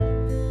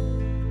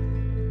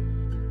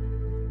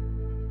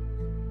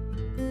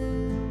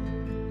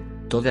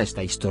Toda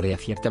esta historia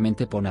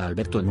ciertamente pone a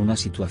Alberto en una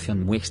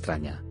situación muy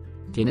extraña.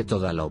 Tiene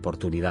toda la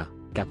oportunidad,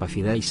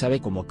 capacidad y sabe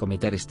cómo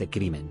cometer este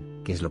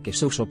crimen, que es lo que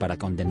se usó para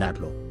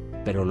condenarlo.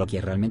 Pero lo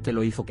que realmente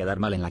lo hizo quedar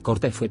mal en la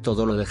corte fue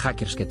todo lo de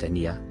hackers que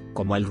tenía,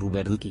 como el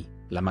Rubber Ducky,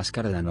 la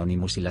máscara de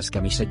Anonymous y las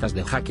camisetas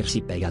de hackers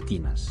y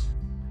pegatinas.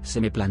 Se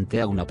me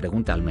plantea una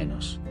pregunta al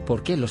menos: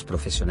 ¿por qué los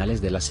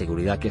profesionales de la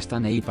seguridad que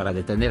están ahí para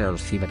detener a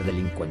los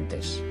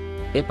ciberdelincuentes?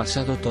 He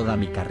pasado toda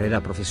mi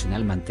carrera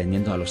profesional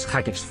manteniendo a los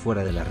hackers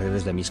fuera de las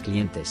redes de mis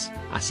clientes,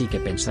 así que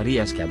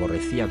pensarías que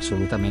aborrecía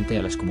absolutamente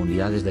a las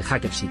comunidades de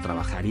hackers y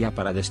trabajaría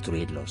para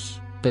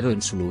destruirlos, pero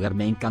en su lugar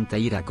me encanta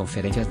ir a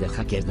conferencias de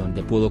hackers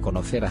donde puedo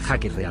conocer a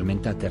hackers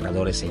realmente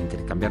aterradores e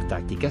intercambiar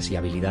tácticas y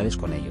habilidades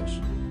con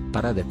ellos.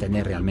 Para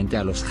detener realmente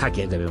a los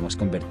hackers debemos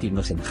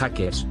convertirnos en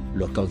hackers,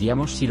 lo que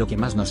odiamos y lo que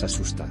más nos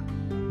asusta.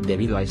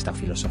 Debido a esta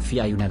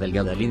filosofía hay una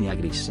delgada línea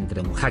gris entre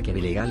un hacker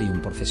ilegal y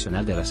un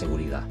profesional de la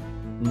seguridad.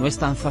 No es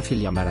tan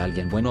fácil llamar a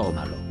alguien bueno o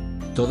malo.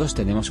 Todos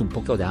tenemos un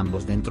poco de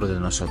ambos dentro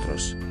de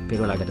nosotros,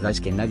 pero la verdad es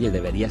que nadie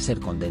debería ser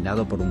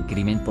condenado por un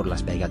crimen por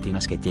las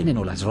pegatinas que tienen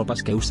o las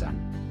ropas que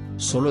usan.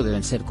 Solo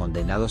deben ser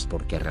condenados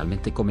porque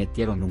realmente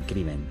cometieron un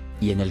crimen,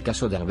 y en el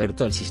caso de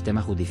Alberto el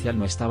sistema judicial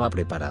no estaba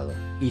preparado,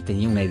 y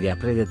tenía una idea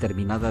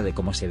predeterminada de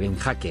cómo se ve un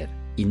hacker,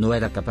 y no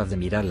era capaz de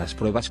mirar las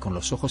pruebas con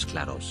los ojos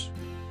claros.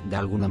 De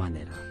alguna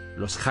manera,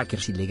 los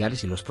hackers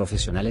ilegales y los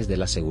profesionales de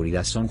la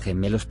seguridad son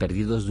gemelos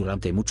perdidos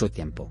durante mucho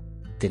tiempo.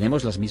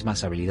 Tenemos las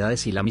mismas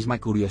habilidades y la misma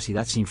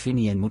curiosidad sin fin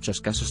y en muchos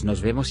casos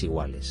nos vemos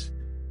iguales.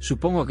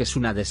 Supongo que es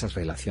una de esas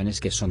relaciones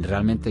que son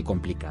realmente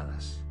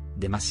complicadas,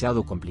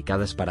 demasiado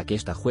complicadas para que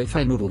esta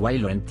jueza en Uruguay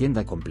lo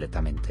entienda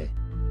completamente.